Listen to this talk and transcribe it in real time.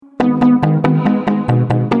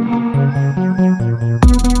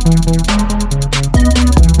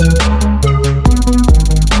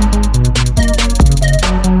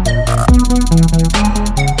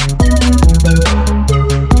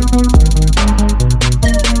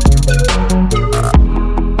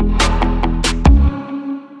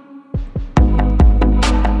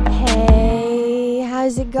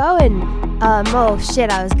Oh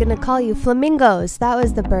shit, I was gonna call you flamingos. That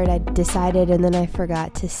was the bird I decided, and then I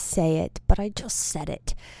forgot to say it, but I just said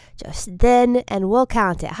it just then, and we'll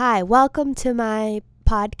count it. Hi, welcome to my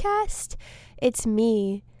podcast. It's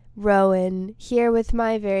me, Rowan, here with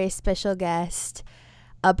my very special guest,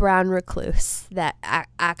 a brown recluse that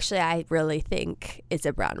actually I really think is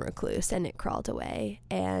a brown recluse, and it crawled away,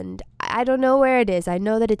 and I don't know where it is. I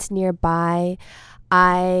know that it's nearby.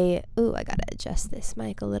 I gotta adjust this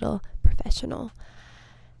mic a little. Professional.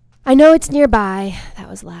 I know it's nearby. That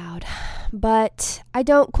was loud. But I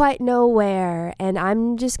don't quite know where, and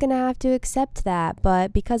I'm just gonna have to accept that.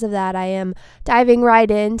 But because of that, I am diving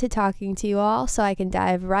right into talking to you all, so I can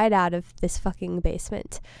dive right out of this fucking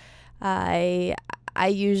basement. It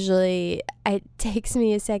takes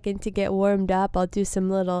me a second to get warmed up. I'll do some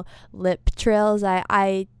little lip trills.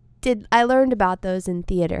 I learned about those in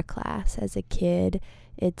theater class as a kid.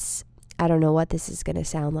 I don't know what this is going to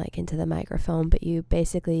sound like into the microphone, but you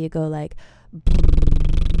go like,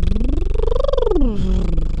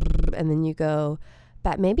 and then you go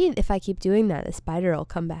back. Maybe if I keep doing that, the spider will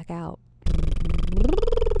come back out.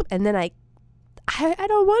 And then I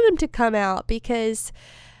don't want him to come out because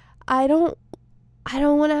I don't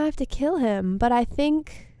want to have to kill him. But I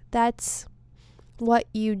think that's what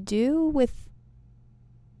you do with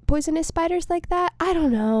poisonous spiders like that. I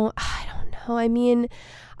don't know. I mean,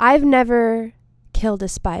 I've never killed a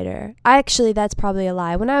spider. Actually, that's probably a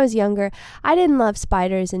lie. When I was younger, I didn't love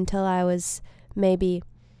spiders until I was maybe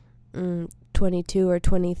 22 or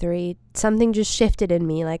 23. Something just shifted in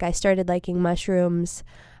me. Like I started liking mushrooms,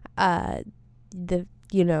 the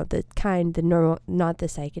normal, not the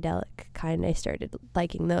psychedelic kind. I started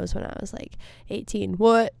liking those when I was like 18.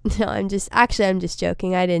 What? No, I'm just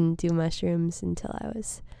joking. I didn't do mushrooms until I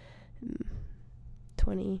was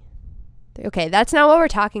 20. Okay, that's not what we're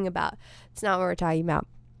talking about. Around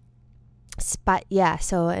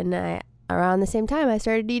the same time, I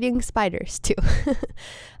started eating spiders too.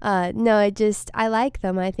 I like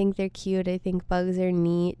them. I think they're cute. I think bugs are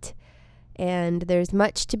neat. And there's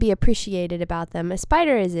much to be appreciated about them. A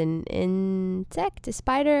spider is an insect. A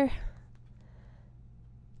spider...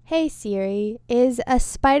 Hey Siri, is a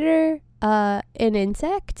spider an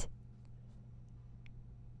insect?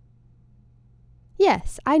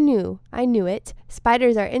 Yes, I knew it.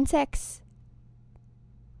 Spiders are insects.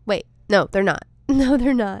 Wait, no, they're not. No,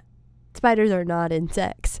 they're not. Spiders are not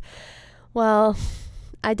insects. Well,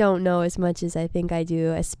 I don't know as much as I think I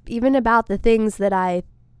do. Even about the things that I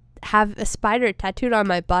have a spider tattooed on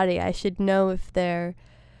my body, I should know if they're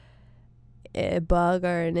a bug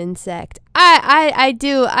or an insect. I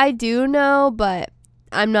do know, but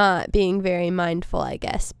I'm not being very mindful, I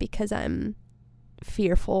guess, because I'm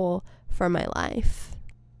fearful for my life.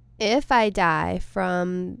 If I die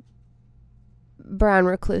from brown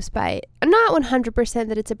recluse bite, I'm not 100%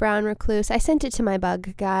 that it's a brown recluse. I sent it to my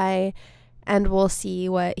bug guy, and we'll see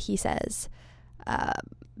what he says.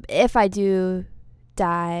 If I do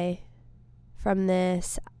die from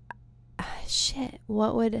this,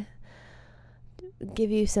 what would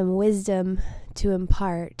give you some wisdom to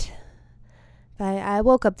impart? I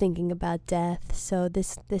woke up thinking about death, so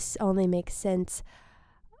this only makes sense.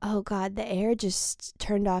 Oh God, the air just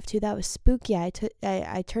turned off too. That was spooky. I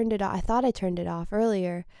turned it off. I thought I turned it off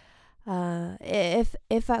earlier. If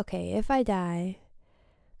I die,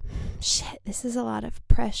 shit, this is a lot of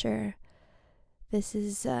pressure. This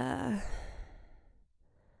is, oh,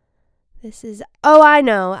 I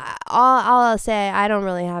know. I'll say I don't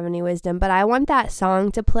really have any wisdom, but I want that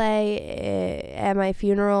song to play at my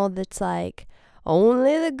funeral that's like,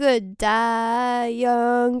 only the good die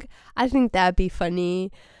young. I think that'd be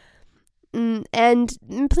funny.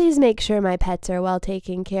 And please make sure my pets are well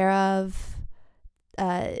taken care of.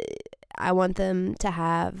 I want them to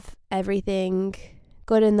have everything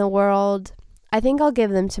good in the world. I think I'll give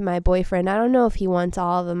them to my boyfriend. I don't know if he wants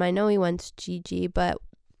all of them. I know he wants Gigi, but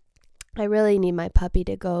I really need my puppy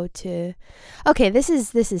to go to... Okay, this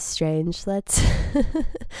is strange. Let's...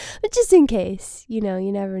 But just in case, you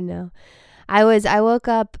never know. I woke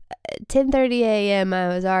up 10:30 a.m. I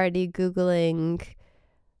was already Googling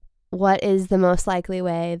what is the most likely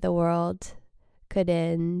way the world could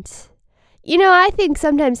end. I think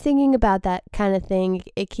sometimes thinking about that kind of thing,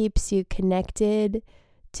 it keeps you connected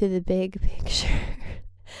to the big picture.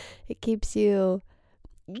 It keeps you...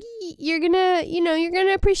 You're gonna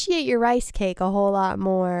appreciate your rice cake a whole lot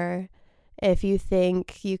more if you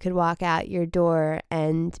think you could walk out your door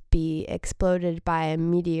and be exploded by a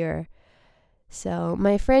meteor. So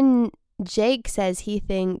my friend Jake says he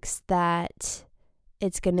thinks that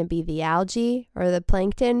it's going to be the algae or the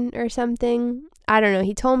plankton or something. I don't know.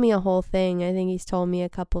 He told me a whole thing. I think he's told me a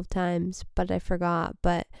couple of times, but I forgot.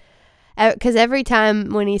 But because every time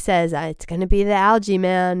when he says it's going to be the algae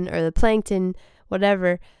man or the plankton,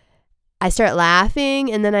 whatever, I start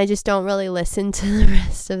laughing and then I just don't really listen to the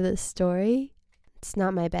rest of the story. It's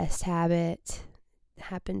not my best habit. It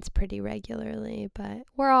happens pretty regularly, but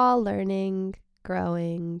we're all learning,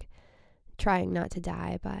 growing, trying not to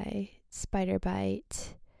die by spider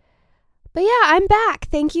bite. But yeah, I'm back.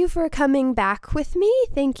 Thank you for coming back with me.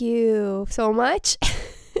 Thank you so much.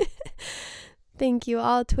 Thank you,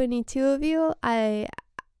 all 22 of you. I'm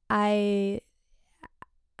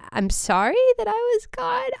sorry that I was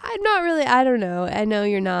gone. I'm not really, I don't know. I know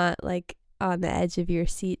you're not like on the edge of your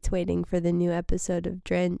seats waiting for the new episode of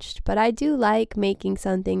Drenched, but I do like making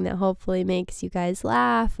something that hopefully makes you guys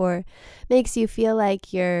laugh or makes you feel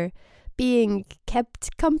like you're being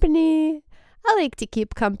kept company. I like to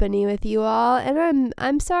keep company with you all, and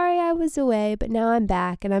I'm sorry I was away, but now I'm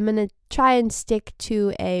back, and I'm going to try and stick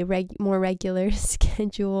to a more regular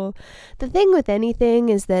schedule. The thing with anything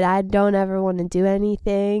is that I don't ever want to do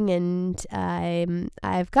anything, and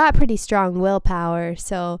I've got pretty strong willpower,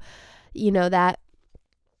 so, that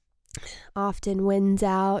often wins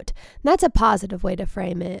out. And that's a positive way to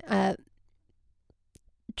frame it.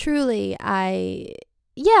 Truly, I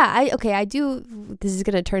do. This is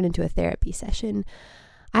going to turn into a therapy session.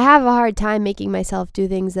 I have a hard time making myself do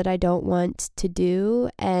things that I don't want to do.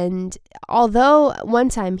 And although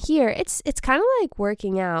once I'm here, it's kind of like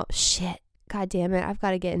working out. Shit. God damn it. I've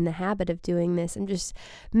got to get in the habit of doing this. I'm just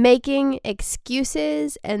making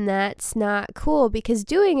excuses, and that's not cool because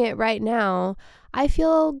doing it right now, I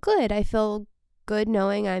feel good. I feel good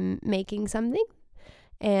knowing I'm making something,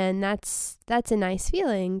 and that's a nice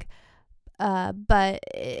feeling. But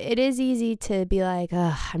it is easy to be like,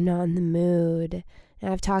 I'm not in the mood.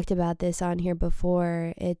 And I've talked about this on here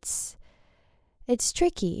before. It's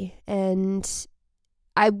tricky. And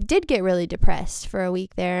I did get really depressed for a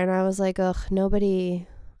week there. And I was like, I'm not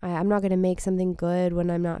going to make something good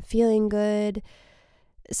when I'm not feeling good.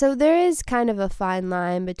 So there is kind of a fine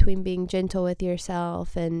line between being gentle with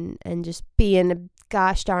yourself and just being a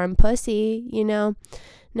gosh darn pussy,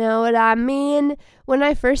 Know what I mean? When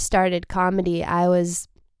I first started comedy, I was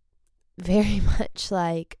very much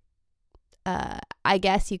like, I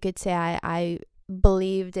guess you could say I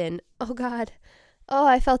believed in, oh God,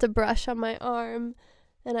 I felt a brush on my arm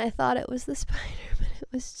and I thought it was the spider, but it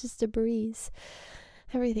was just a breeze.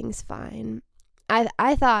 Everything's fine.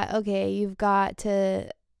 I thought, okay,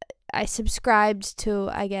 I subscribed to,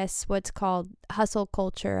 I guess, what's called hustle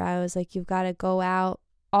culture. I was like, you've got to go out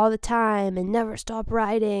all the time and never stop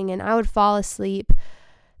writing, and I would fall asleep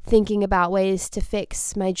thinking about ways to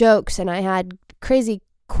fix my jokes, and I had crazy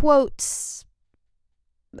quotes.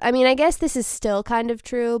 I mean, I guess this is still kind of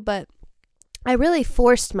true, but I really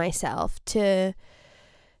forced myself to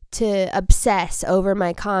obsess over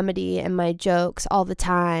my comedy and my jokes all the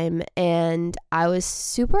time, and I was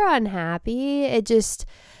super unhappy.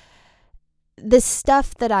 The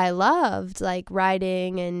stuff that I loved, like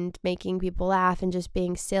writing and making people laugh and just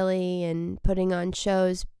being silly and putting on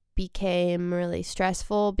shows, became really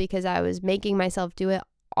stressful because I was making myself do it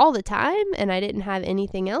all the time and I didn't have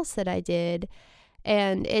anything else that I did.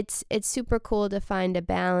 And it's super cool to find a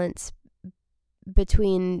balance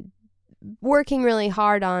between working really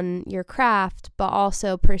hard on your craft, but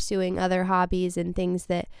also pursuing other hobbies and things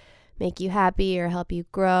that make you happy or help you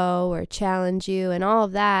grow or challenge you and all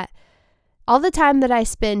of that. All the time that I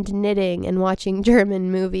spend knitting and watching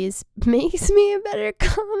German movies makes me a better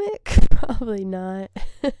comic. Probably not.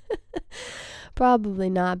 Probably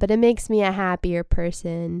not, but it makes me a happier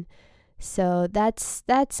person. So that's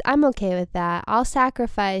I'm okay with that. I'll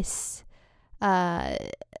sacrifice the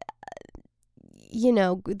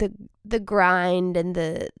grind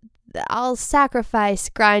and I'll sacrifice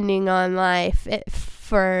grinding on life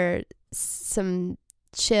for some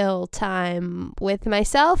chill time with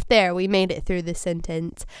myself. There, we made it through the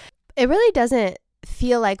sentence. It really doesn't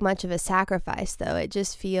feel like much of a sacrifice, though. It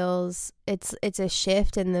just feels it's a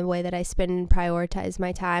shift in the way that I spend and prioritize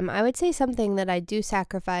my time. I would say something that I do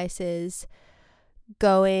sacrifice is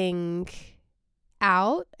going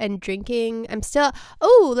out and drinking.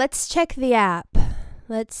 Let's check the app.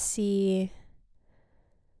 Let's see.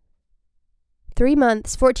 3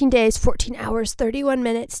 months, 14 days, 14 hours, 31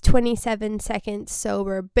 minutes, 27 seconds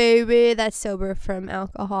sober. Baby, that's sober from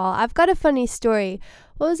alcohol. I've got a funny story.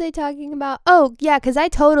 What was I talking about? Oh, yeah, because I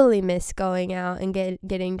totally miss going out and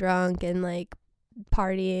getting drunk and, like,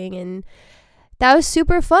 partying. And that was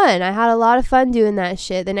super fun. I had a lot of fun doing that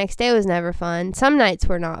shit. The next day was never fun. Some nights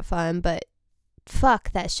were not fun, but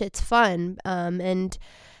fuck, that shit's fun. And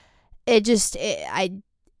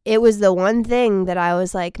it was the one thing that I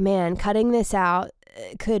was like, man, cutting this out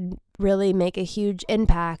could really make a huge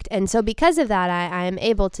impact. And so because of that, I am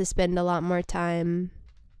able to spend a lot more time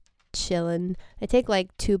chilling. I take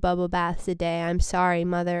like 2 bubble baths a day. I'm sorry,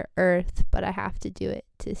 Mother Earth, but I have to do it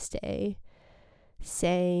to stay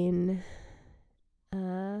sane.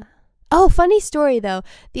 Oh, funny story though.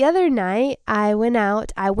 The other night I went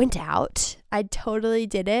out. I totally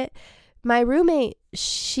did it. My roommate,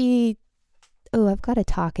 I've got to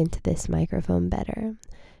talk into this microphone better.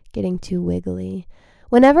 Getting too wiggly.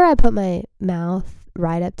 Whenever I put my mouth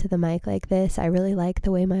right up to the mic like this, I really like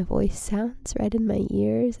the way my voice sounds right in my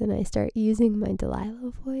ears, and I start using my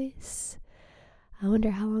Delilah voice. I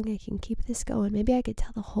wonder how long I can keep this going. Maybe I could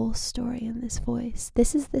tell the whole story in this voice.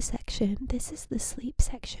 This is the sleep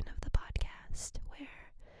section of the podcast,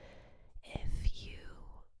 where if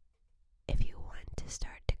you want to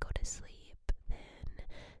start to go to sleep, then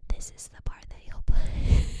this is the part that you'll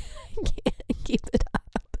play. I can't keep it up.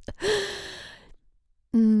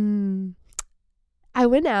 I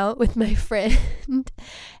went out with my friend,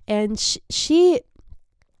 and she's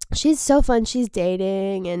so fun. She's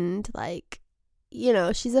dating, and like, you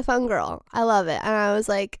know, she's a fun girl. I love it. And I was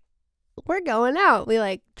like, we're going out. We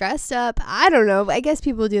like dressed up. I don't know. I guess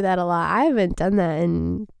people do that a lot. I haven't done that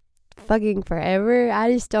in fucking forever.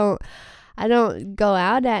 I don't go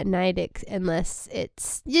out at night unless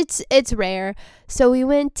it's rare. So we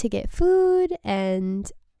went to get food,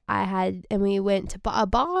 and we went to a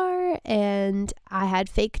bar, and I had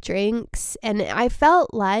fake drinks, and I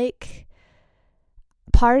felt like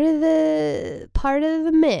part of the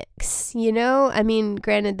mix, you know? I mean,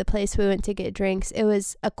 granted, the place we went to get drinks, it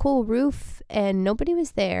was a cool roof, and nobody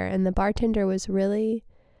was there, and the bartender was really,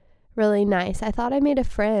 really nice. I thought I made a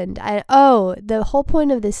friend. The whole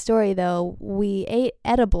point of this story, though, we ate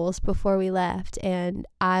edibles before we left, and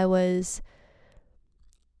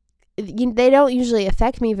they don't usually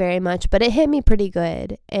affect me very much, but it hit me pretty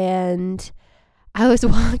good. And I was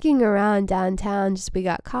walking around downtown, we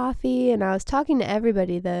got coffee, and I was talking to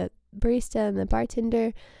everybody, the barista and the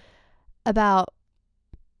bartender, about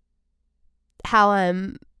how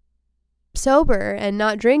I'm sober and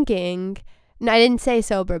not drinking. And I didn't say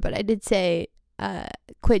sober, but I did say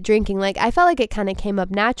quit drinking. Like, I felt like it kind of came up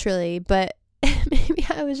naturally, but maybe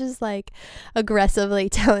I was just like aggressively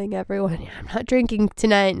telling everyone, I'm not drinking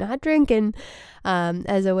tonight, not drinking,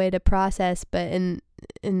 as a way to process. But in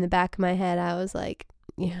the back of my head, I was like,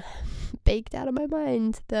 baked out of my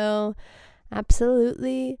mind, though,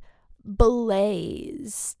 absolutely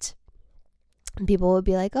blazed. And people would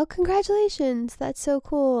be like, oh, congratulations, that's so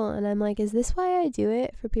cool. And I'm like, is this why I do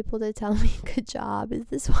it? For people to tell me good job? Is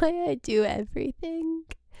this why I do everything?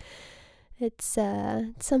 It's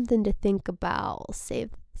something to think about.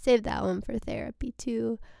 Save that one for therapy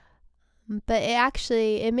too. But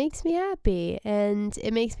it makes me happy, and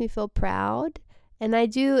it makes me feel proud. And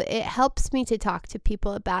it helps me to talk to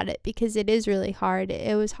people about it, because it is really hard.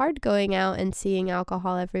 It was hard going out and seeing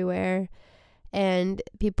alcohol everywhere, and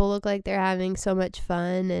people look like they're having so much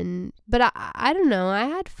fun. But I don't know. I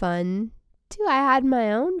had fun too. I had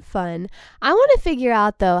my own fun. I want to figure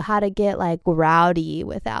out though how to get like rowdy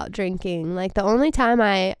without drinking. Like, the only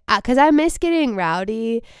time because I miss getting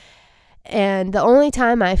rowdy, and the only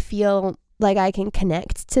time I feel like I can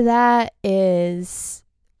connect to that is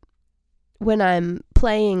when I'm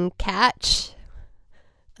playing catch.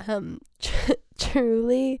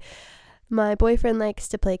 Truly, my boyfriend likes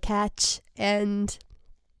to play catch, and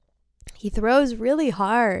he throws really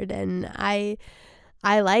hard, and I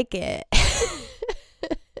like it.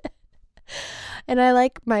 And I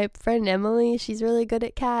like my friend Emily. She's really good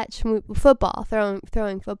at catch, football,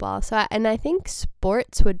 throwing football. So I think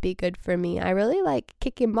sports would be good for me. I really like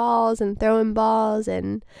kicking balls and throwing balls,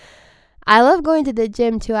 and I love going to the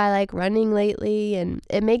gym too. I like running lately, and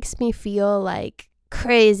it makes me feel like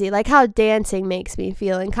crazy, like how dancing makes me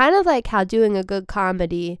feel, and kind of like how doing a good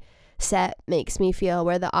comedy set makes me feel,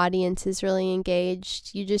 where the audience is really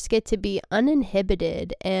engaged. You just get to be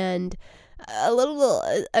uninhibited and a little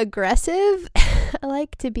aggressive. I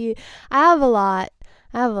have a lot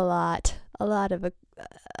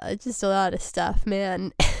of stuff,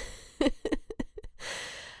 man.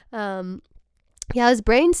 Yeah, I was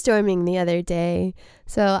brainstorming the other day,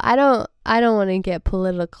 so I don't want to get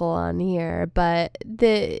political on here, but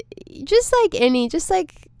just like any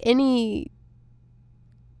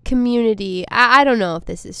community, I don't know if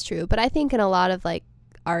this is true, but I think in a lot of like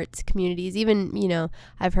arts communities, even,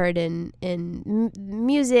 I've heard in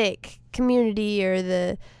music community or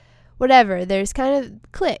the whatever, there's kind of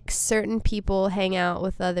cliques. Certain people hang out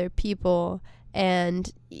with other people,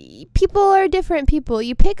 And people are different people.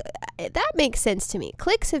 You pick, that makes sense to me.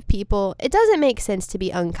 Cliques of people. It doesn't make sense to be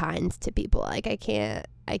unkind to people. Like, I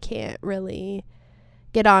can't really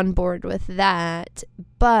get on board with that.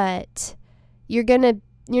 But you're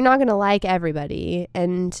not gonna like everybody.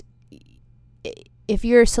 And if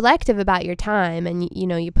you're selective about your time and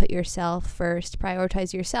you put yourself first,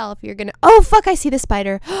 prioritize yourself, you're gonna, oh fuck, I see the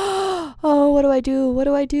spider. Oh, what do I do? What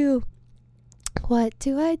do I do? What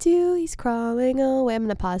do I do? He's crawling away. I'm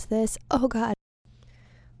gonna pause this. Oh god.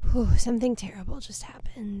 Whew, something terrible just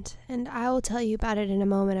happened, and I will tell you about it in a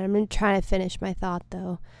moment. I'm gonna try to finish my thought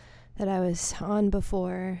though that I was on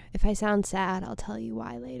before. If I sound sad, I'll tell you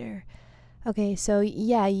why later. Okay, so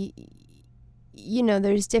yeah,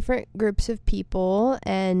 there's different groups of people,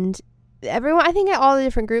 and everyone, I think all the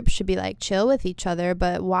different groups should be like chill with each other,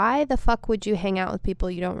 but why the fuck would you hang out with people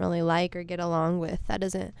you don't really like or get along with? That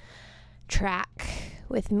doesn't track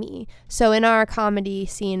with me. So in our comedy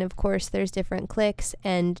scene, of course, there's different cliques,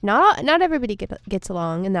 and not everybody gets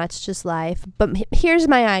along, and that's just life. But here's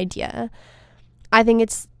my idea. I think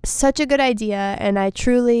it's such a good idea, and I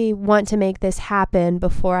truly want to make this happen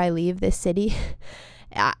before I leave this city.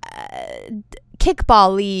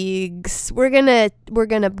 Kickball leagues. We're gonna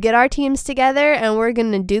get our teams together, and we're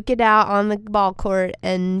gonna duke it out on the ball court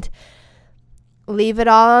and leave it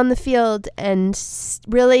all on the field and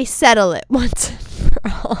really settle it once and for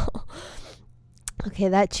all. Okay,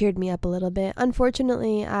 that cheered me up a little bit.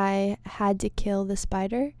 Unfortunately, I had to kill the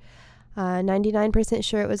spider. 99%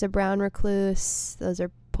 sure it was a brown recluse. Those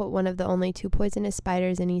are one of the only 2 poisonous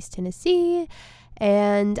spiders in East Tennessee.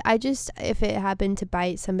 And if it happened to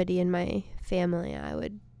bite somebody in my family, I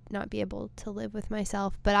would not be able to live with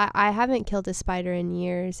myself. But I haven't killed a spider in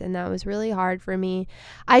years, and that was really hard for me.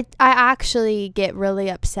 I actually get really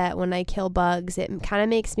upset when I kill bugs. It kind of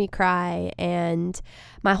makes me cry, and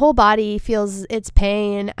my whole body feels its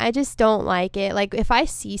pain. I just don't like it. Like, if I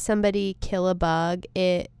see somebody kill a bug,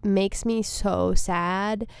 it makes me so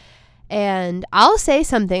sad. And I'll say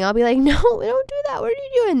something. I'll be like, no, don't do that. What are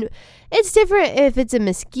you doing? It's different if it's a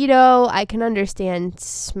mosquito. I can understand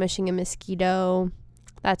smushing a mosquito.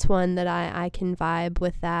 That's one that I can vibe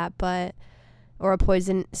with that, or a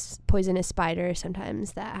poisonous spider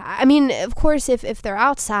sometimes. I mean, of course, if they're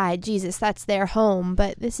outside, Jesus, that's their home.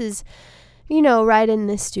 But this is, right in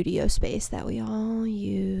this studio space that we all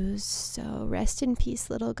use. So rest in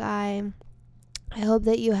peace, little guy. I hope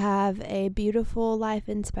that you have a beautiful life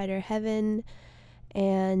in spider heaven.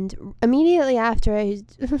 And immediately after I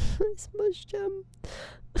smushed him,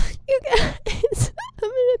 you guys, I'm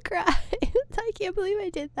gonna cry. I can't believe I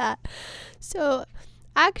did that. So,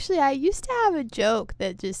 actually, I used to have a joke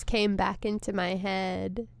that just came back into my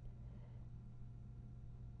head,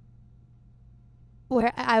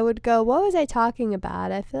 where I would go, what was I talking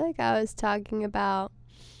about? I feel like I was talking about,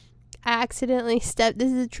 this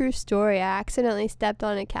is a true story, I accidentally stepped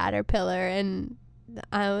on a caterpillar, and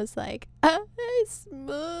I was like, I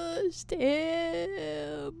smushed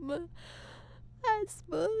him. I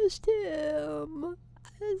smushed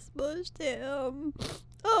him.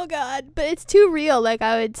 Oh God, but it's too real. Like,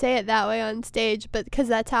 I would say it that way on stage, but because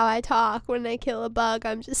that's how I talk when I kill a bug,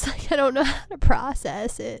 I'm just like, I don't know how to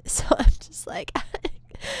process it. So I'm just like,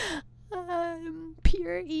 I'm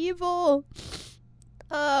pure evil.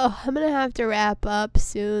 Oh, I'm gonna have to wrap up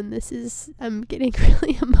soon. I'm getting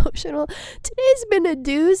really emotional. Today's been a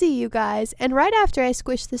doozy, you guys. And right after I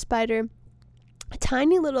squished the spider, a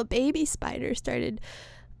tiny little baby spider started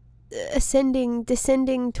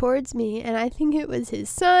descending towards me, and I think it was his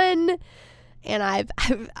son. And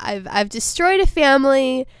I've destroyed a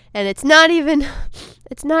family, and it's not even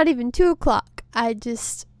 2:00.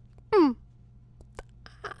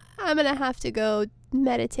 I'm gonna have to go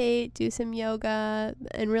meditate, do some yoga,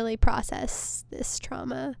 and really process this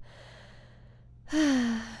trauma.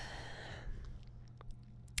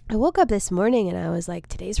 I woke up this morning and I was like,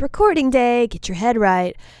 today's recording day, get your head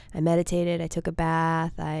right. I meditated, I took a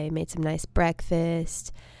bath, I made some nice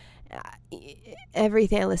breakfast.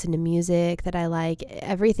 Everything, I listened to music that I like.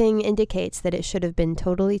 Everything indicates that it should have been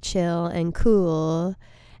totally chill and cool.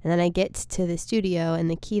 And then I get to the studio,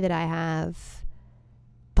 and the key that I have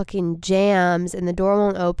fucking jams, and the door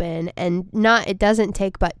won't open. And it doesn't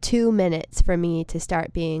take but 2 minutes for me to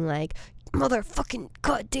start being like, motherfucking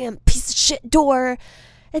goddamn piece of shit door.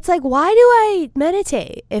 It's like, why do I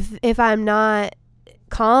meditate if I'm not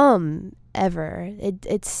calm ever?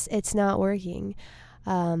 It's not working.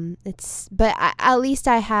 But at least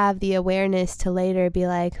I have the awareness to later be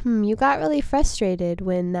like, you got really frustrated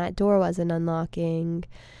when that door wasn't unlocking.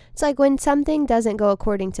 It's like when something doesn't go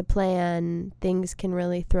according to plan, things can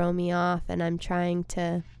really throw me off, and I'm trying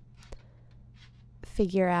to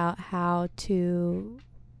figure out how to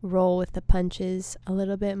roll with the punches a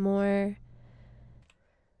little bit more.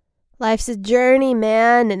 Life's a journey,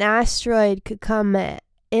 man. An asteroid could come at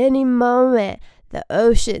any moment. The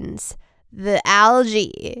oceans, the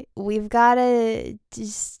algae. We've got to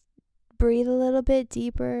just breathe a little bit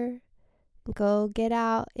deeper. Go get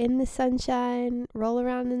out in the sunshine. Roll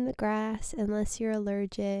around in the grass unless you're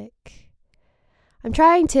allergic. I'm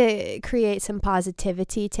trying to create some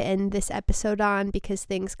positivity to end this episode on because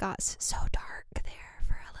things got so dark there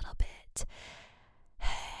for a little bit.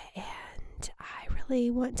 And I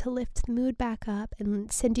really want to lift the mood back up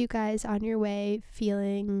and send you guys on your way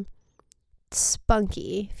feeling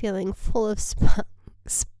spunky, feeling full of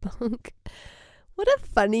spunk. What a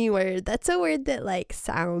funny word. That's a word that like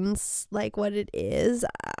sounds like what it is.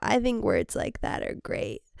 I think words like that are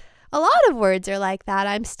great. A lot of words are like that.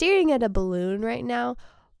 I'm staring at a balloon right now.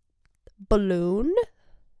 Balloon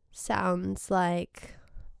sounds like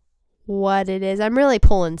what it is. I'm really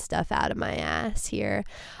pulling stuff out of my ass here.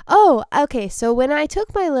 Oh, okay. So when I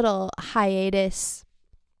took my little hiatus,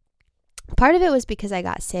 part of it was because I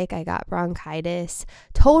got sick. I got bronchitis.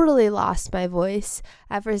 Totally lost my voice.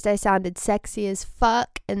 At first I sounded sexy as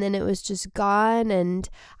fuck, and then it was just gone. And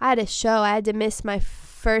I had a show. I had to miss my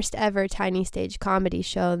first ever tiny stage comedy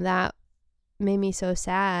show. And that made me so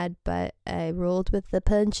sad, but I rolled with the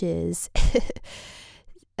punches.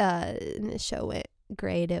 And the show went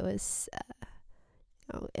great. It was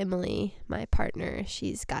Emily, my partner.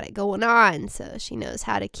 She's got it going on, so she knows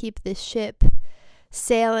how to keep this ship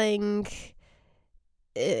sailing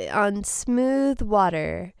on smooth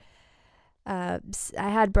water. I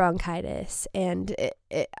had bronchitis, and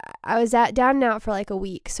I was down and out for like a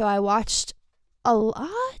week, so I watched a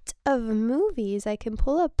lot of movies. I can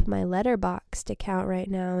pull up my Letterboxd account right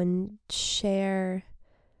now and share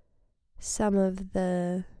some of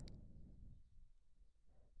the,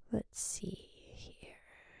 let's see here.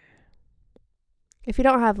 If you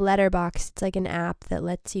don't have Letterboxd, it's like an app that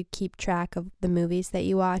lets you keep track of the movies that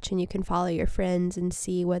you watch, and you can follow your friends and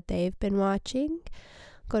see what they've been watching.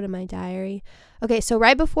 Go to my diary. Okay, so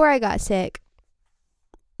right before I got sick,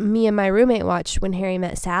 me and my roommate watched When Harry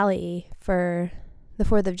Met Sally for the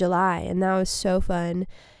 4th of July, and that was so fun.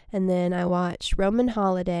 And then I watched Roman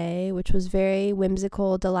Holiday, which was very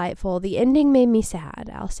whimsical, delightful. The ending made me sad,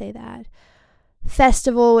 I'll say that.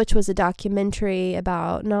 Festival, which was a documentary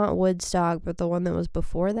about not Woodstock, but the one that was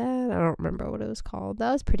before that. I don't remember what it was called.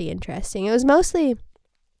 That was pretty interesting. It was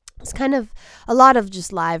kind of a lot of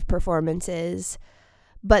just live performances,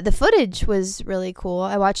 but the footage was really cool.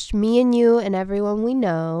 I watched Me and You and Everyone We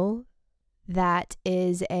Know. That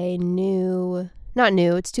is not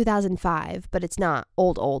new, it's 2005, but it's not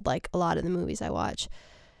old like a lot of the movies I watch.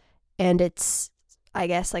 And it's, I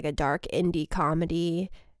guess, like a dark indie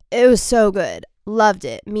comedy. It was so good. Loved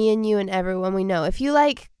it. Me and You and Everyone We Know. If you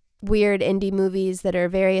like weird indie movies that are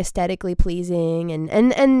very aesthetically pleasing,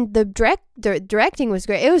 and the directing was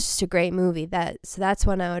great. It was just a great movie. So that's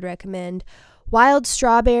one I would recommend. Wild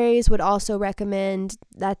Strawberries would also recommend.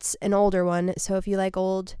 That's an older one. So if you like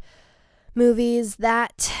old movies,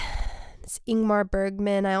 it's Ingmar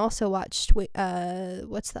Bergman. I also watched,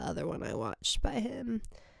 what's the other one I watched by him?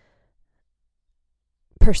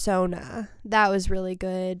 Persona. That was really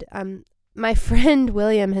good. My friend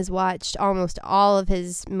William has watched almost all of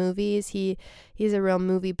his movies. He's a real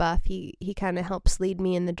movie buff. He kind of helps lead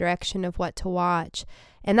me in the direction of what to watch.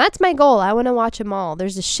 And that's my goal. I want to watch them all.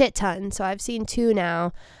 There's a shit ton. So I've seen 2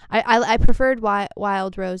 now. I preferred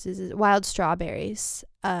Wild Strawberries.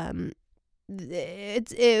 It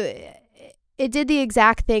did the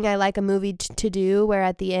exact thing I like a movie to do, where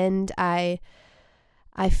at the end I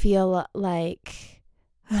feel like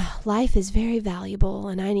life is very valuable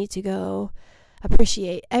and I need to go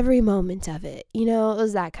appreciate every moment of it. You know, it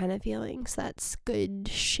was that kind of feeling. So that's good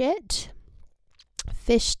shit.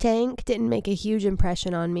 Fish Tank didn't make a huge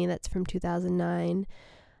impression on me. That's from 2009.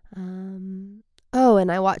 And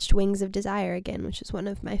I watched Wings of Desire again, which is one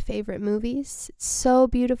of my favorite movies. It's so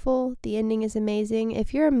beautiful. The ending is amazing.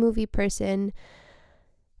 If you're a movie person,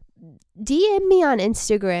 DM me on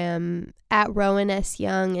Instagram at Rowan S.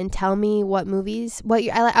 Young and tell me what movies,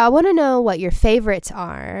 I want to know what your favorites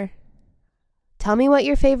are. Tell me what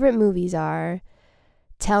your favorite movies are.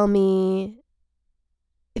 Tell me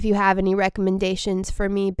if you have any recommendations for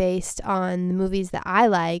me based on the movies that I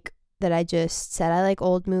like, that I just said. I like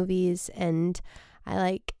old movies and I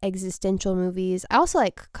like existential movies. I also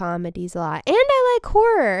like comedies a lot. And I like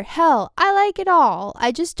horror. Hell, I like it all.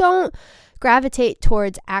 I just don't gravitate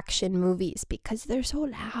towards action movies because they're so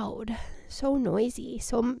loud, so noisy,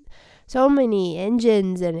 so so many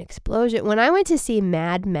engines and explosion. When I went to see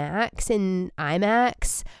Mad Max in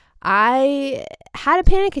IMAX, I had a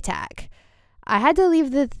panic attack. I had to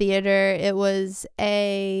leave the theater. It was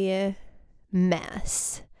a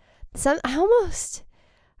mess. I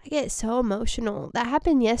get so emotional. That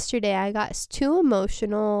happened yesterday. I got too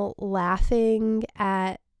emotional laughing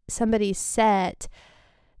at somebody's set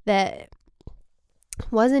that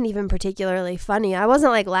wasn't even particularly funny. I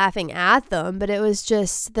wasn't like laughing at them, but it was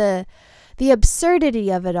just the absurdity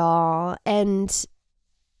of it all, and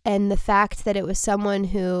the fact that it was someone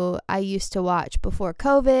who I used to watch before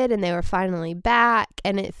COVID and they were finally back,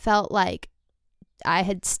 and it felt like I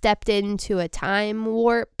had stepped into a time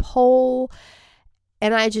warp hole,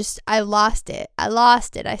 and I lost it.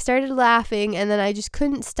 I started laughing, and then I just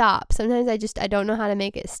couldn't stop. Sometimes I don't know how to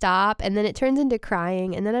make it stop, and then it turns into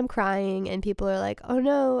crying, and then I'm crying, and people are like, "Oh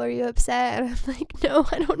no, are you upset?" And I'm like, "No,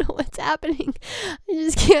 I don't know what's happening. I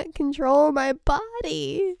just can't control my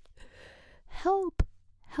body. Help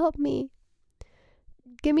me.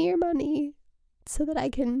 Give me your money so that I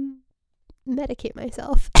can medicate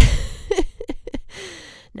myself."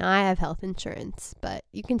 No, I have health insurance, but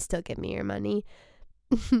you can still give me your money.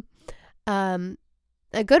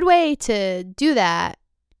 A good way to do that,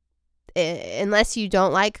 unless you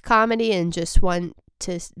don't like comedy and just want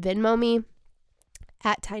to Venmo me,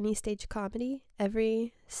 at Tiny Stage Comedy.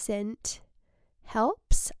 Every cent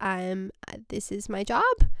helps. This is my job.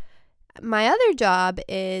 My other job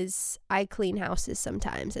is I clean houses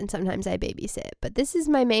sometimes, and sometimes I babysit. But this is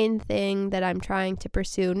my main thing that I'm trying to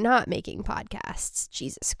pursue, not making podcasts.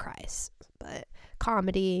 Jesus Christ. But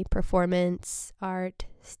comedy, performance, art,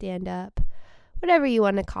 stand-up, whatever you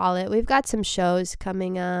want to call it. We've got some shows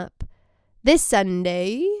coming up this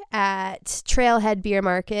Sunday at Trailhead Beer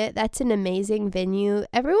Market. That's an amazing venue.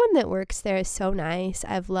 Everyone that works there is so nice.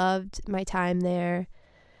 I've loved my time there.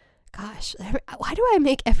 Gosh, why do I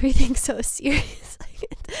make everything so serious?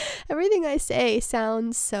 Everything I say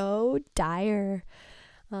sounds so dire.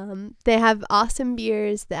 They have awesome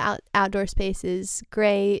beers. The outdoor space is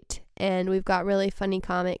great. And we've got really funny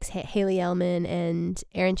comics, Haley Ellman and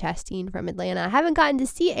Aaron Chastain from Atlanta. I haven't gotten to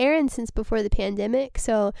see Aaron since before the pandemic,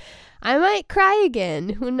 so I might cry again.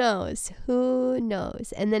 Who knows?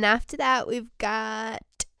 And then after that, we've got,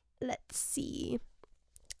 let's see,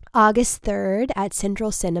 August 3rd at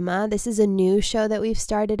Central Cinema. This is a new show that we've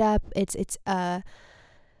started up. It's a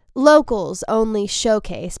locals only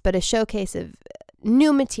showcase, but a showcase of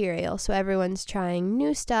new material. So everyone's trying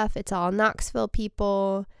new stuff. It's all Knoxville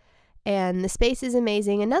people, and the space is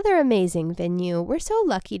amazing. Another amazing venue. We're so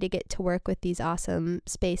lucky to get to work with these awesome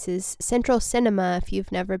spaces. Central Cinema, if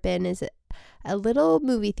you've never been, is a little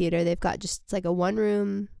movie theater. They've got just like a one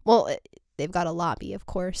room. Well, they've got a lobby, of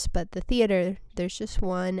course, but the theater, there's just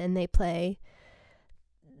one, and they play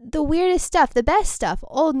the weirdest stuff, the best stuff,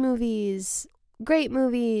 old movies, great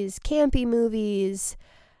movies, campy movies.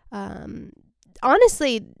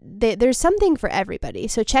 Honestly, there's something for everybody.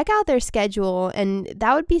 So check out their schedule, and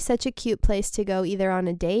that would be such a cute place to go, either on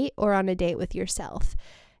a date or on a date with yourself.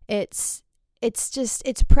 It's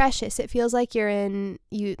precious. It feels like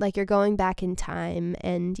you're going back in time,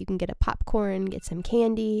 and you can get a popcorn, get some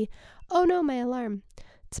candy. Oh no, my alarm.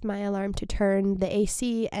 It's my alarm to turn the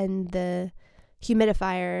AC and the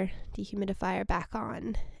dehumidifier back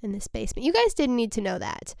on in this basement. You guys didn't need to know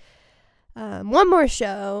that. One more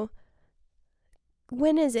show.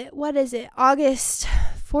 When is it? What is it? August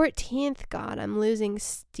 14th. God, I'm losing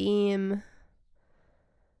steam.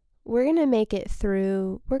 We're going to make it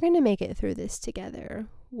through. We're going to make it through this together.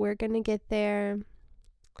 We're going to get there.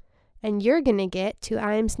 And you're going to get to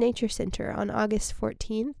Iams Nature Center on August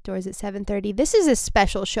 14th. Doors at 7:30. This is a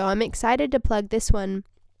special show. I'm excited to plug this one.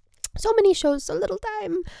 So many shows, so little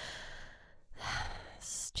time.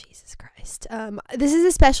 Jesus Christ. This is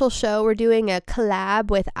a special show. We're doing a collab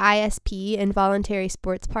with ISP, Involuntary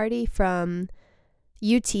Sports Party, from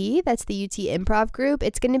UT. That's the UT Improv Group.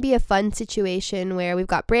 It's going to be a fun situation where we've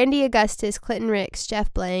got Brandy Augustus, Clinton Ricks,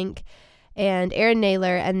 Jeff Blank, and Aaron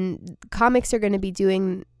Naylor, and comics are going to be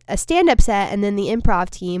doing a stand-up set, and then the improv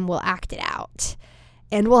team will act it out.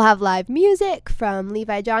 And we'll have live music from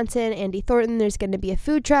Levi Johnson, Andy Thornton. There's going to be a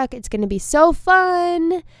food truck. It's going to be so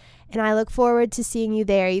fun. And I look forward to seeing you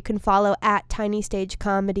there. You can follow at Tiny Stage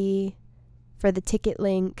Comedy for the ticket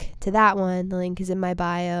link to that one. The link is in my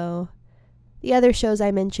bio. The other shows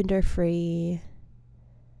I mentioned are free.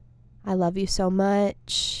 I love you so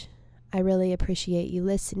much. I really appreciate you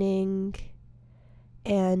listening.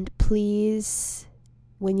 And please,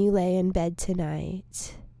 when you lay in bed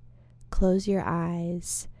tonight, close your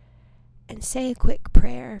eyes and say a quick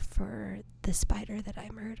prayer for the spider that I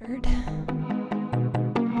murdered.